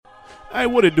Hey,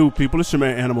 what it do, people? It's your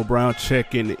man Animal Brown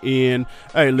checking in.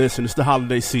 Hey, listen, it's the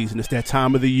holiday season. It's that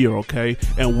time of the year, okay?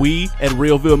 And we at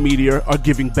Realville Media are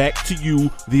giving back to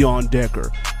you, the On Decker,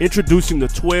 introducing the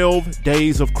 12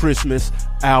 Days of Christmas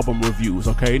album reviews,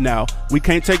 okay? Now, we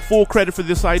can't take full credit for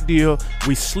this idea.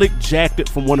 We slick jacked it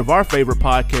from one of our favorite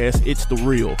podcasts, It's The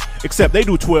Real, except they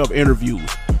do 12 interviews.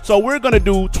 So we're going to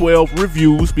do 12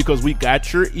 reviews because we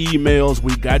got your emails,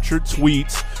 we got your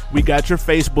tweets, we got your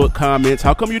Facebook comments.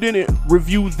 How come you didn't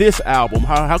review this album?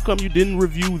 How come you didn't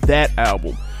review that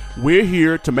album? We're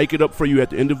here to make it up for you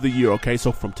at the end of the year, okay?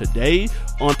 So from today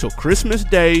until Christmas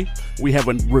Day, we have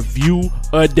a review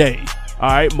a day. All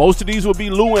right, most of these will be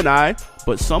Lou and I,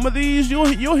 but some of these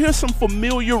you'll hear some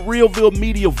familiar Realville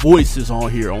Media voices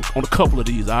on here on a couple of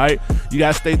these. All right, you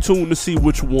guys stay tuned to see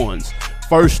which ones.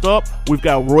 First up, we've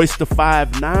got Royce the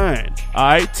 5'9". All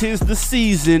right, 'tis the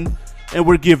season, and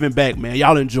we're giving back, man.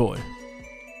 Y'all enjoy.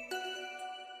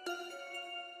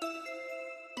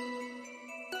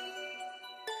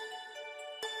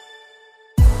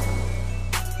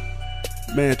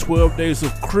 Man, 12 Days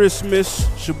of Christmas.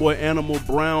 It's your boy Animal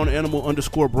Brown,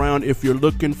 Animal_Brown. If you're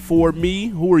looking for me,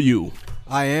 who are you?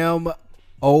 I am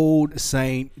Old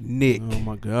Saint Nick. Oh,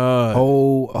 my God.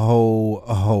 Ho, ho,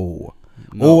 ho.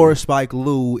 No. Or Spike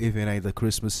Lou if it ain't the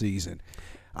Christmas season.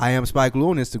 I am Spike Lou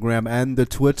on Instagram and the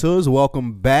Twitters.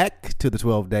 Welcome back to the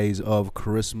 12 Days of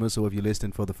Christmas. So if you're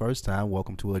listening for the first time,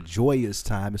 welcome to a joyous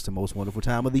time. It's the most wonderful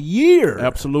time of the year.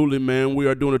 Absolutely, man. We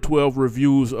are doing the 12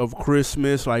 reviews of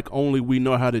Christmas like only we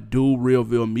know how to do,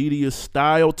 Realville Media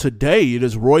style. Today, it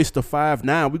is Royce the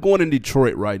 5'9". We're going in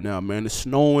Detroit right now, man. It's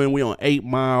snowing. We on 8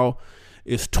 Mile.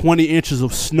 It's 20 inches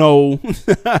of snow.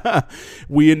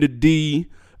 We in the D.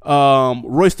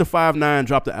 Royce the 5'9"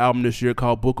 dropped the album this year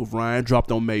called Book of Ryan,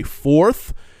 dropped on May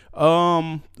 4th.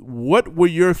 What were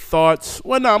your thoughts?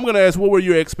 Well, no, I'm going to ask, what were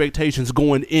your expectations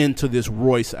going into this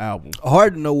Royce album?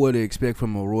 Hard to know what to expect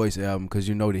from a Royce album because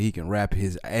you know that he can rap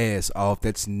his ass off.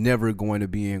 That's never going to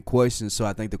be in question. So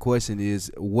I think the question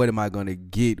is, what am I going to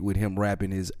get with him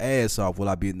rapping his ass off? Will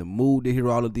I be in the mood to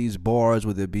hear all of these bars?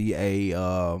 Will there be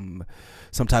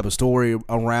some type of story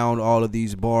around all of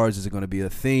these bars? Is it going to be a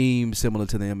theme similar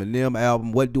to the Eminem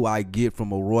album? What do I get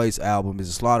from a Royce album? Is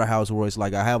it Slaughterhouse Royce?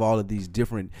 Like, I have all of these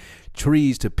different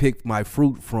trees to pick my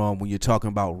fruit from when you're talking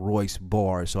about Royce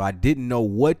bars. So I didn't know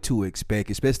what to expect,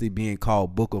 especially being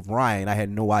called Book of Ryan. I had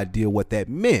no idea what that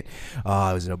meant.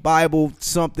 Is it a Bible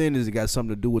something? Is it got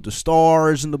something to do with the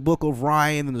stars in the Book of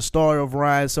Ryan and the Star of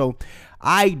Ryan? So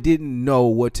I didn't know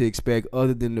what to expect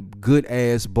other than the good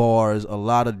ass bars, a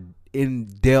lot of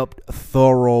in-depth,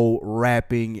 thorough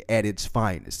rapping at its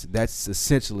finest. That's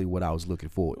essentially what I was looking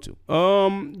forward to.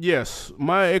 Yes,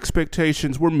 my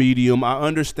expectations were medium. I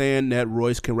understand that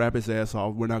Royce can rap his ass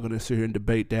off. We're not going to sit here and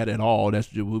debate that at all. That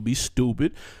would be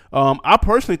stupid. I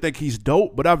personally think he's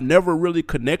dope, but I've never really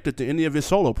connected to any of his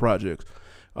solo projects.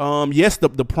 Yes,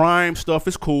 the Prime stuff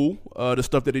is cool. The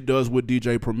stuff that he does with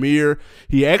DJ Premier.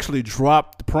 He actually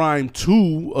dropped Prime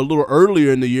 2 a little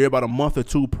earlier in the year, about a month or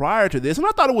two prior to this, and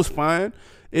I thought it was fine.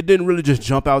 It didn't really just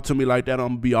jump out to me like that. I'm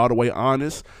gonna be all the way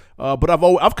honest. But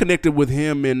I've connected with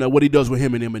him and what he does with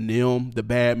him and Eminem, the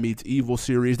Bad Meets Evil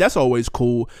series. That's always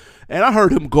cool. And I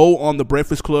heard him go on the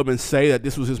Breakfast Club and say that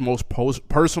this was his most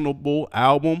personal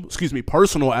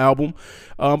album.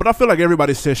 But I feel like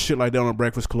everybody says shit like that on the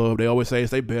Breakfast Club. They always say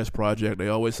it's their best project. They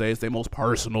always say it's their most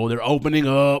personal. They're opening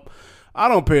up. I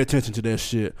don't pay attention to that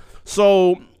shit.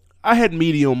 So I had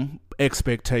medium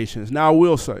expectations. Now I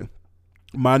will say,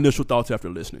 my initial thoughts after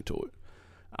listening to it,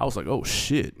 I was like, oh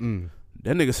shit.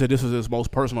 That nigga said this was his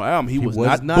most personal album. He was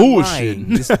not bullshitting.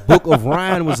 This Book of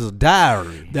Ryan was his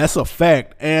diary. That's a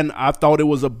fact. And I thought it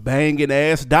was a banging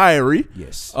ass diary.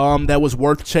 Yes. That was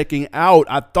worth checking out.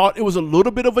 I thought it was a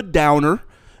little bit of a downer.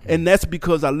 And that's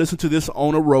because I listened to this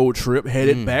on a road trip,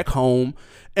 headed back home.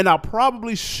 And I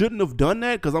probably shouldn't have done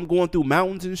that because I'm going through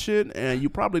mountains and shit. And you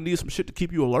probably need some shit to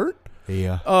keep you alert.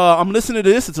 Yeah. I'm listening to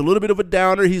this. It's a little bit of a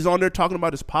downer. He's on there talking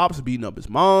about his pops beating up his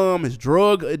mom, his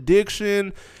drug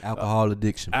addiction, alcohol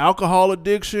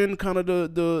addiction, kind of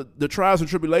the trials and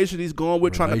tribulations he's going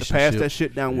with, trying not to pass that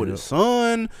shit down with his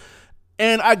son.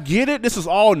 And I get it. This is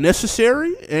all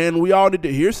necessary, and we all need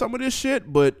to hear some of this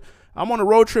shit, but I'm on a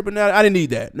road trip and now I didn't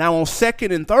need that. Now on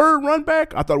second and third run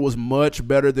back, I thought it was much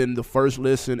better than the first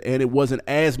listen, and it wasn't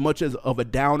as much as of a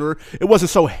downer. It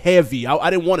wasn't so heavy. I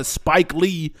didn't want a Spike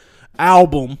Lee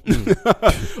album,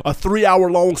 a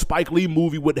 3-hour long Spike Lee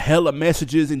movie with hella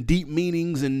messages and deep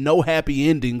meanings and no happy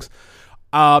endings.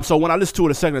 So when I listened to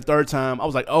it a second or third time, I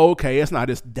was like, oh, okay, it's not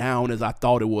as down as I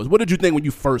thought it was. What did you think when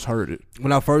you first heard it?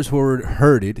 When I first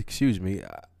heard it,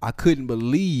 I couldn't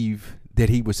believe that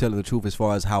he was telling the truth as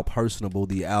far as how personable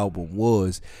the album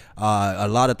was. A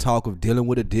lot of talk of dealing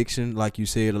with addiction, like you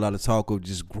said, a lot of talk of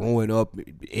just growing up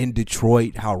in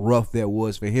Detroit, how rough that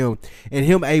was for him, and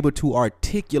him able to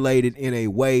articulate it in a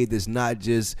way that's not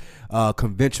just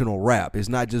conventional rap. It's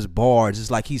not just bars.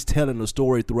 It's like he's telling a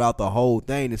story throughout the whole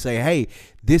thing to say, hey,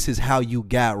 this is how you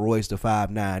got Royce da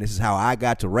 5'9". This is how I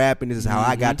got to rapping. This is how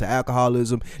I got to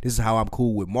alcoholism. This is how I'm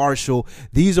cool with Marshall.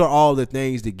 These are all the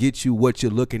things that get you what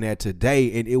you're looking at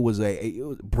today. And it was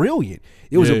brilliant.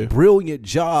 It was a brilliant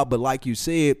job. But like you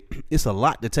said, it's a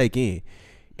lot to take in.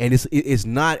 And it's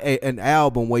not an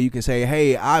album where you can say,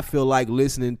 hey, I feel like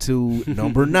listening to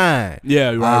number 9.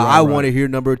 I want to hear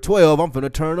number 12. I'm going to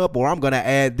turn up, or I'm going to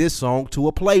add this song to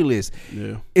a playlist.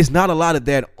 Yeah. It's not a lot of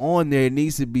that on there. It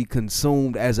needs to be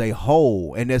consumed as a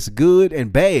whole. And that's good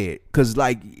and bad. Because,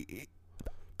 like,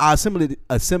 I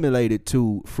assimilated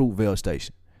to Fruitvale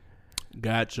Station.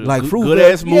 Gotcha. Like good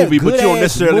ass movie, but you don't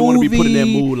necessarily want to be put in that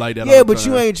mood like that. Yeah, but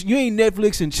you ain't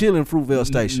Netflix and chilling Fruitvale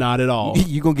Station. Not at all.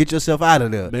 You gonna get yourself out of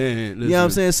there, man. Listen. You know what I'm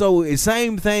saying? So it's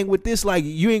same thing with this. Like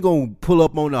you ain't gonna pull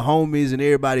up on the homies and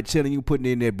everybody chilling. You putting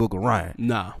in that Book of Ryan.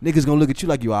 Nah, niggas gonna look at you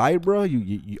like you alright, bro.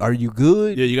 You are you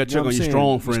good? Yeah, you got to check on your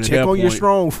strong friend. Check on your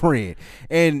strong friend,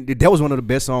 and that was one of the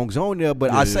best songs on there.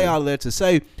 But I say all that to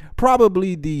say,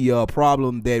 probably the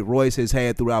problem that Royce has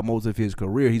had throughout most of his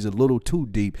career, he's a little too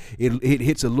deep. It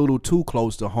hits a little too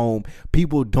close to home.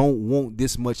 People don't want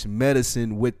this much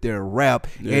medicine with their rap,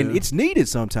 and it's needed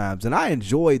sometimes. And I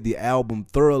enjoyed the album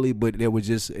thoroughly, but there was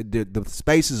just the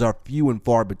spaces are few and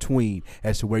far between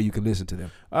as to where you can listen to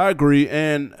them. I agree,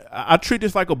 and I treat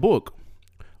this like a book,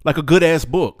 like a good ass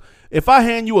book. If I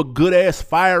hand you a good ass,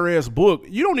 fire ass book,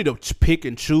 you don't need to pick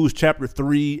and choose chapter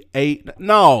 3, 8.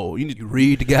 No, you need to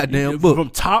read the goddamn book from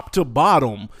top to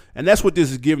bottom, and that's what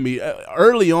this is giving me.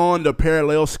 Early on, the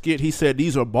Parallel skit, he said,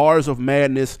 "These are bars of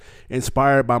madness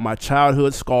inspired by my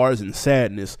childhood scars and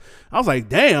sadness." I was like,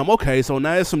 "Damn, okay, so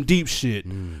now it's some deep shit."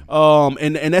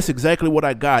 And that's exactly what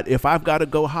I got. If I've got to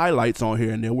go highlights on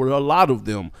here, and there were a lot of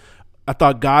them, I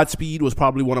thought Godspeed was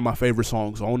probably one of my favorite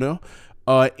songs on there.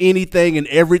 Anything and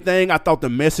Everything, I thought the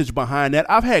message behind that.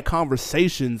 I've had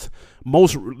conversations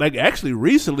actually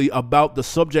recently about the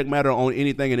subject matter on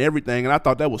Anything and Everything, and I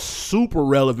thought that was super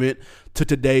relevant to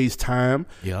today's time.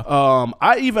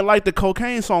 I even like the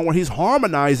Cocaine song where he's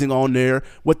harmonizing on there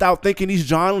without thinking he's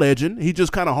John Legend. He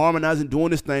just kind of harmonizing,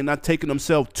 doing his thing, not taking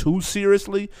himself too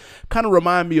seriously. Kind of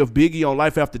remind me of Biggie on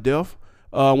Life After Death.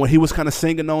 When he was kind of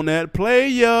singing on that, play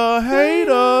ya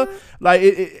hater. Like,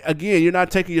 again, you're not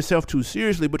taking yourself too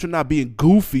seriously, but you're not being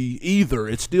goofy either.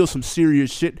 It's still some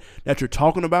serious shit that you're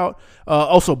talking about.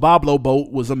 Also, Boblo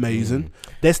Boat was amazing.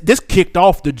 This kicked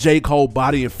off the J. Cole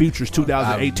Body and Features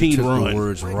 2018 took run. The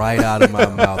words right out of my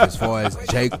mouth as far as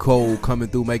J. Cole coming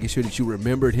through, making sure that you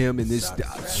remembered him in this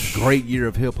great year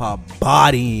of hip-hop,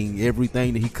 bodying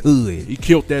everything that he could. He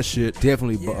killed that shit.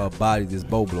 Definitely bodied this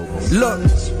Boblo Boat. Look,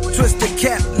 twist the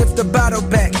cap, lift the bottle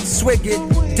back, swig it,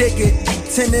 dig it.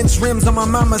 10-inch rims on my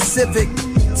mama's Civic.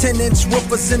 10-inch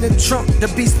woofers in the trunk, to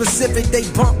be specific, they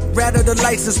bump. Rather the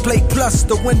license plate plus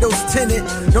the windows tinted.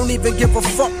 Don't even give a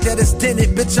fuck that it's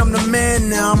dented. Bitch, I'm the man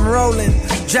now, I'm rolling.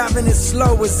 Driving it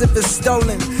slow as if it's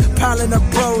stolen. Piling up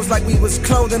bros like we was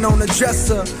clothing on a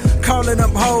dresser. Calling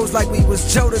up hoes like we was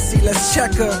Jodeci, let's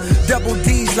check her. Double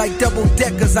D's like double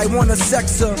deckers, I wanna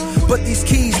sex her. But these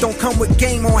keys don't come with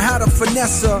game on how to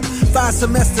finesse her. 5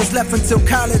 semesters left until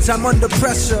college, I'm under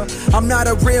pressure. I'm not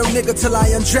a real nigga till I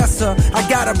undress her. I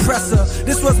gotta press her.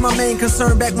 This was my main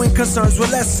concern back when concerns were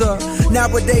lesser.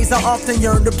 Nowadays I often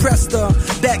yearn to press the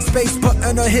backspace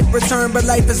button or hit return, but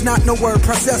life is not no word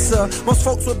processor. Most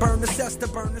folks would burn the cess to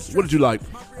burn the stress. What did you like?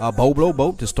 Boblo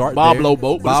Boat to start. Boblo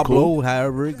Boat. Boblo, cool.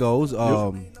 However it goes.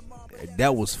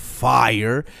 That was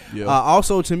fire.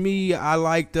 Also, to me, I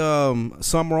liked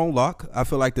Summer on Lock. I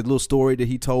feel like the little story that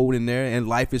he told in there, and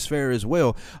Life is Fair as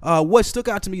well. What stuck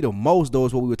out to me the most, though,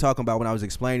 is what we were talking about when I was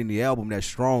explaining the album, that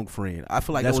Strong Friend. I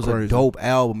feel like that was crazy. A dope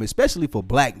album, especially for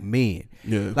black men.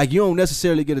 Yeah. Like, you don't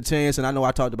necessarily get a chance, and I know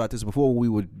I talked about this before when we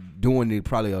were doing it,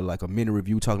 probably like a mini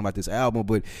review talking about this album,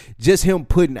 but just him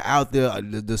putting out there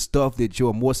the stuff that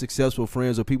your more successful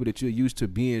friends or people that you're used to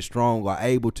being strong are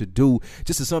able to do,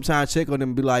 just to sometimes check on them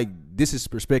and be like, this is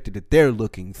perspective that they're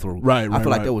looking through. Right. I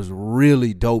feel like that was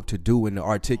really dope to do and to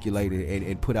articulate it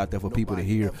and put out there for people to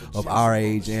hear of our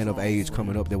age and of age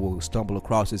coming up that will stumble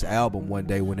across this album one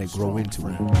day when they grow into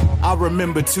it. I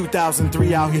remember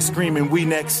 2003 out here screaming, we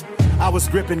next. I was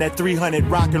gripping that 300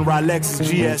 rockin' Rolex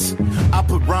GS. I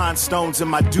put rhymes rhinestones in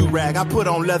my do-rag. I put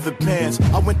on leather pants.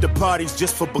 I went to parties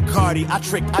just for Bacardi. I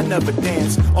tricked, I never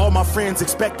danced. All my friends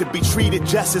expect to be treated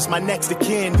just as my next of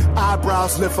kin.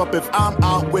 Eyebrows lift up if I'm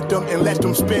out with them and let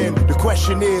them spin. The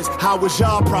question is, how is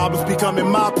y'all problems becoming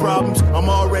my problems? I'm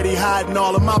already hiding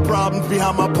all of my problems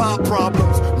behind my pop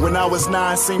problems. When I was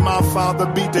 9, seen my father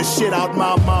beat the shit out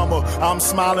my mama. I'm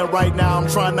smiling right now, I'm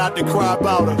trying not to cry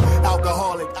about her.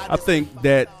 Alcoholic. I think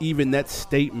that even that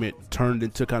statement turned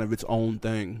into kind of its own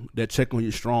thing. That check on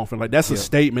your strong friend, like that's a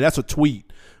statement, that's a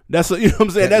tweet, that's a, you know what I'm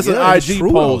saying, that's an IG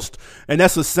post, and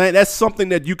that's something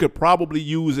that you could probably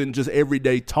use in just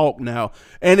everyday talk now,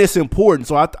 and it's important.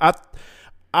 So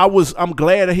I'm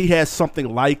glad that he has something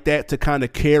like that to kind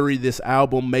of carry this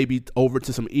album maybe over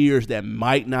to some ears that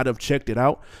might not have checked it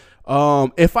out.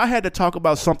 If I had to talk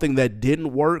about something that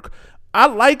didn't work, I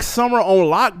like Summer on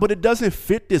Lock, but it doesn't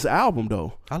fit this album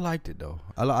though. I liked it though.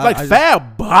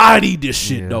 Fab bodied this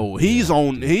shit though. He's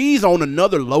on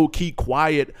another low key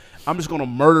quiet. I'm just gonna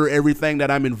murder everything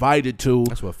that I'm invited to.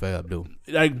 That's what Fab do.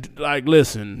 Like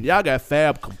listen, y'all got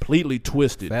Fab completely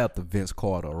twisted. Fab the Vince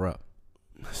Carter rap.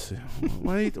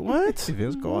 Wait, what?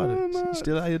 Vince Carter.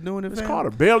 Still out here doing it, Vince fam?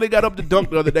 Carter barely got up to dunk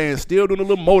the other day and still doing a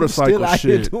little motorcycle Still out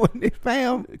shit. here doing it,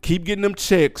 fam. Keep getting them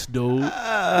checks, dude. But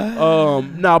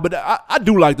I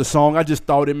do like the song. I just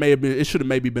thought it should have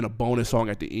maybe been a bonus song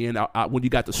at the end when you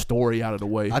got the story out of the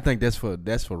way. I think that's for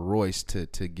Royce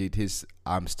to get his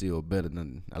I'm still better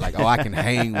than, like, I can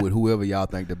hang with whoever y'all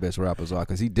think the best rappers are,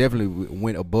 because he definitely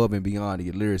went above and beyond to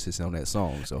get lyricists on that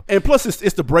song. So, and plus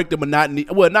it's to break the monotony,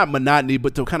 well, not monotony,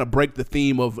 but to kind of break the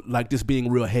theme of like this being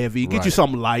real heavy, get you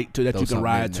something light that you can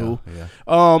ride to.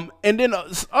 Yeah. And then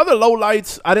other low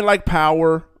lights, I didn't like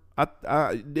Power.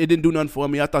 It didn't do nothing for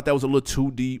me. I thought that was a little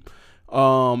too deep.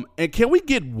 And can we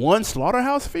get one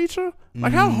Slaughterhouse feature?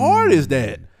 Like, how hard is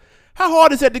that? How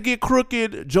hard is that to get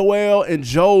Crooked, Joel, and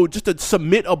Joe just to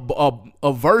submit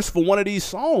a verse for one of these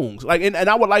songs? Like, and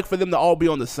I would like for them to all be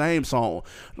on the same song.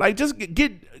 Like, just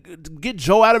get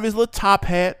Joe out of his little top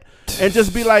hat and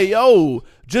just be like, yo,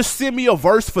 just send me a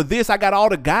verse for this. I got all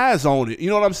the guys on it. You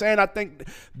know what I'm saying? I think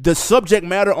the subject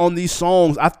matter on these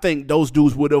songs, I think those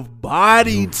dudes would have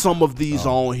bodied some of these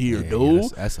on here, dude. Yeah,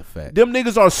 that's a fact. Them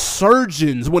niggas are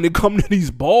surgeons when it come to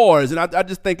these bars. And I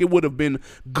just think it would have been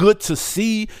good to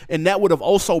see. And that would have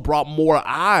also brought more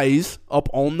eyes up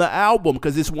on the album,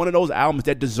 because it's one of those albums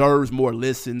that deserves more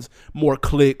listens, more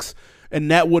clicks. And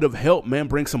that would have helped, man,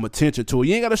 bring some attention to it.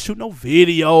 You ain't got to shoot no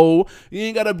video. You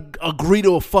ain't got to agree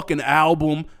to a fucking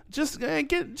album. Just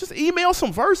email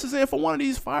some verses in for one of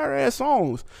these fire-ass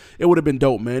songs. It would have been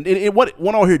dope, man. And what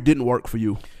one on here didn't work for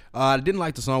you? I didn't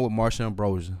like the song with Marsha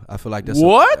Ambrosius. I feel like that's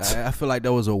I feel like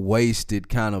that was a wasted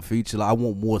kind of feature. Like, I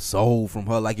want more soul from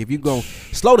her. Like, if you go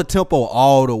slow the tempo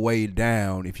all the way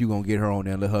down, if you gonna get her on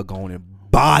there and let her go on and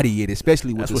body it,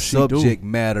 especially with the subject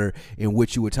matter in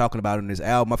which you were talking about in this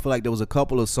album. I feel like there was a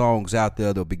couple of songs out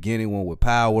there, the beginning one with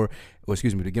Power, the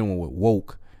beginning one with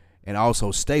Woke, and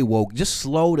also Stay Woke. Just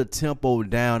slow the tempo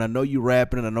down. I know you're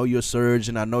rapping, I know you're a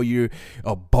surgeon, I know you're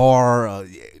a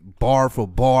bar for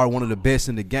bar, one of the best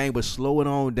in the game, but slow it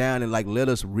on down and, like, let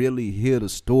us really hear the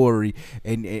story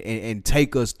and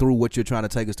take us through what you're trying to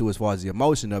take us through as far as the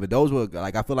emotion of it. Those were,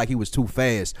 like, I feel like he was too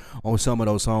fast on some of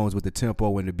those songs with the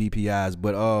tempo and the BPIs,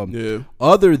 but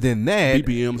other than that,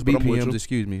 BPMs,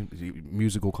 excuse me,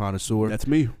 musical connoisseur. That's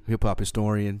me. Hip-hop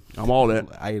historian. I'm all that.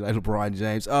 I like LeBron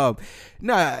James.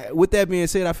 With that being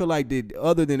said, I feel like that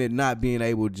other than it not being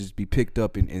able to just be picked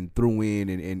up and threw in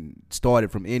and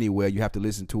started from anywhere, you have to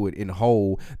listen to it in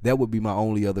whole. That would be my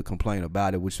only other complaint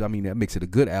about it, which, I mean, that makes it a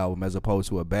good album as opposed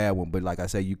to a bad one. But like I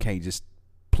say, you can't just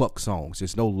pluck songs.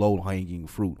 There's no low-hanging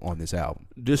fruit on this album.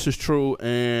 This is true.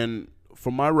 And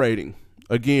for my rating,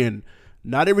 again,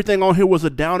 not everything on here was a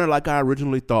downer like I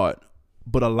originally thought,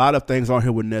 but a lot of things on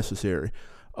here were necessary.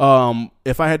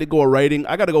 If I had to go a rating,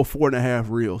 I got to go 4.5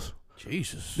 reels.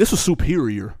 Jesus. This was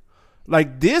superior.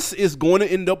 Like, this is going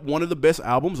to end up one of the best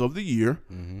albums of the year.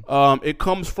 Mm-hmm. It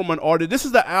comes from an artist. This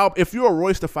is the album. If you're a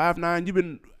Royce da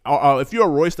 5'9", if you're a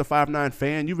Royce da 5'9"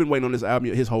 fan, you've been waiting on this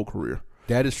album his whole career.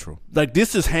 That is true. Like,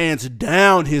 this is hands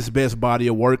down his best body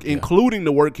of work, including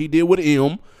the work he did with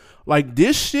M. Like,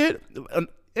 this shit, and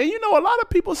you know, a lot of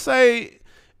people say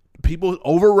people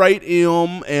overrate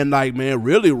M, and, like, man,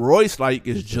 really, Royce, like,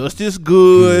 is just as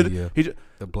good. Yeah.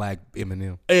 The Black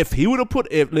Eminem. If he would have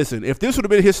if this would have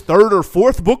been his third or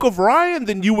fourth Book of Ryan,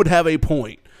 then you would have a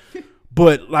point.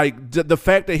 But, like, the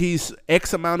fact that he's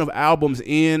X amount of albums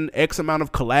in, X amount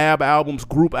of collab albums,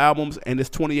 group albums, and it's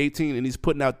 2018, and he's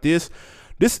putting out this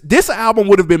album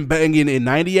would have been banging in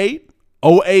 98.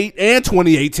 08 and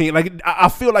 2018. Like, I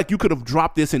feel like you could have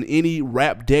dropped this in any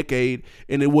rap decade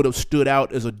and it would have stood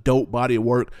out as a dope body of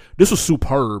work. This was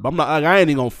superb. I ain't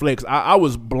even gonna flex. I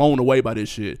was blown away by this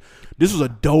shit. This was a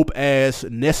dope ass,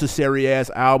 necessary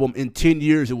ass album. In 10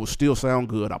 years, it will still sound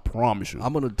good. I promise you.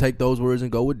 I'm gonna take those words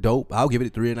and go with dope. I'll give it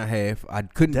a 3.5. I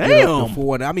couldn't get up to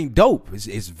 4. I mean, dope.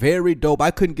 It's very dope. I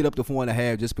couldn't get up to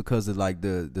 4.5 just because of like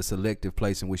the selective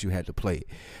place in which you had to play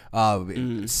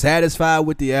it. Satisfied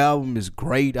with the album is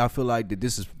great. I feel like that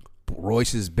this is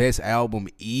Royce's best album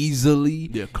easily.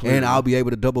 Yeah, clearly. And I'll be able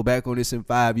to double back on this in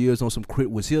 5 years on some Crit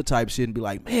Was Here type shit and be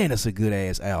like, man, that's a good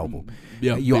ass album.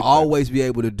 Yeah, you'll always be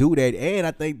able to do that. And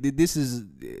I think that this is,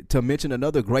 to mention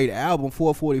another great album,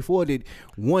 444, that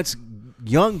once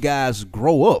young guys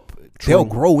grow up, they'll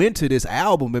grow into this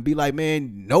album and be like,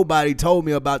 man, nobody told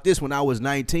me about this when I was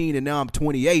 19 and now I'm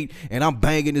 28 and I'm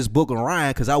banging this Book of Ryan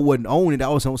because I wasn't owning it. I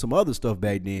was on some other stuff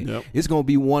back then. Yep. It's going to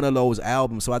be one of those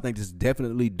albums. So I think this is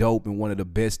definitely dope and one of the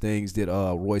best things that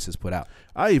Royce has put out.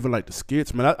 I even like the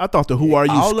skits, man. I thought the Who Are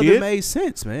You all skit. All of it made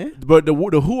sense, man. But the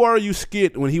Who Are You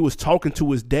skit, when he was talking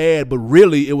to his dad, but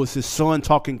really it was his son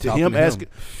talking to him, asking,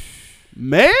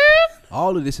 man.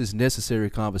 All of this is necessary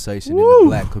conversation in the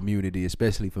black community,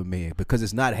 especially for men, because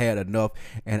it's not had enough.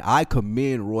 And I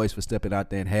commend Royce for stepping out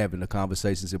there and having the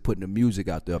conversations and putting the music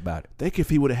out there about it. Think if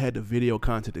he would have had the video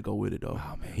content to go with it, though.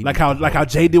 Oh, man, like how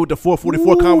Jay did with the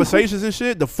 444 conversations and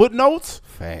shit, the footnotes.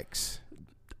 Facts.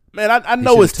 Man, I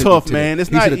know it's tough, man.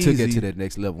 It's not easy. He should have took it to that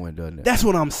next level and done that. That's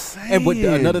what I'm saying. And but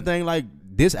another thing, like,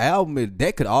 this album,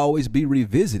 that could always be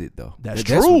revisited, though. That's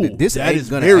true. This that ain't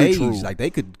gonna age. True. Like, they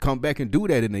could come back and do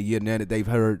that in a year now that they've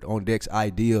heard On Deck's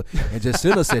idea and just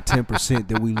send us that 10%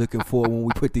 that we looking for when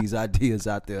we put these ideas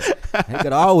out there. It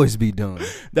could always be done.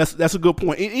 That's a good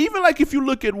point. And even like if you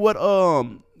look at what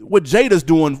Jada's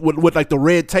doing with like the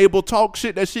Red Table Talk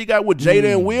shit that she got with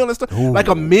Jada and Will and stuff, like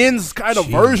a men's kind of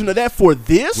version of that for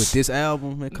this. With this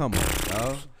album, man, come on,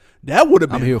 dog. That would have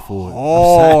been I'm here for it.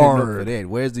 Hard. I'm signing up for that.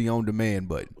 Where's the on-demand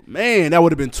button? Man, that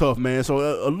would have been tough, man.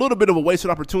 So a little bit of a wasted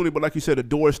opportunity, but like you said, the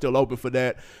door is still open for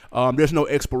that. There's no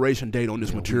expiration date on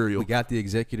this material. We got the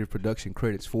executive production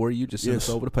credits for you. Just send us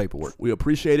over the paperwork. We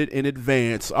appreciate it in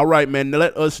advance. All right, man. Now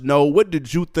let us know, what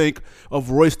did you think of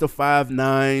Royce the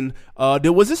 5'9"?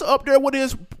 Was this up there with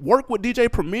his work with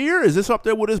DJ Premier? Is this up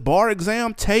there with his bar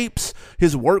exam tapes?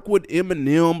 His work with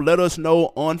Eminem? Let us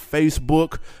know on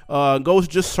Facebook. Go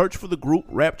just search for the group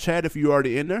Rap Chat if you're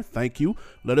already in there. Thank you.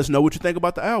 Let us know what you think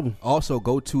about the album. Also,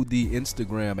 go to the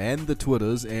Instagram and the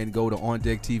Twitters and go to On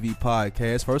Deck TV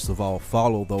Podcast. First of all,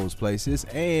 follow those places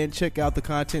and check out the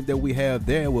content that we have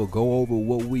there. We'll go over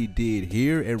what we did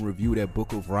here and review that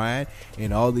Book of Ryan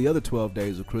and all the other 12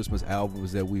 Days of Christmas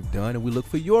albums that we've done. And we look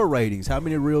for your ratings. How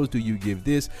many reels do you give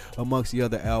this amongst the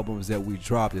other albums that we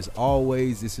dropped? As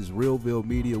always, this is Realville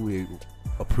Media. We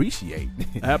appreciate.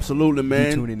 Absolutely,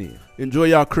 man. You tuning in. Enjoy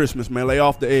y'all Christmas, man. Lay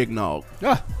off the eggnog.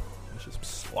 Ah. It's just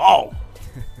slow.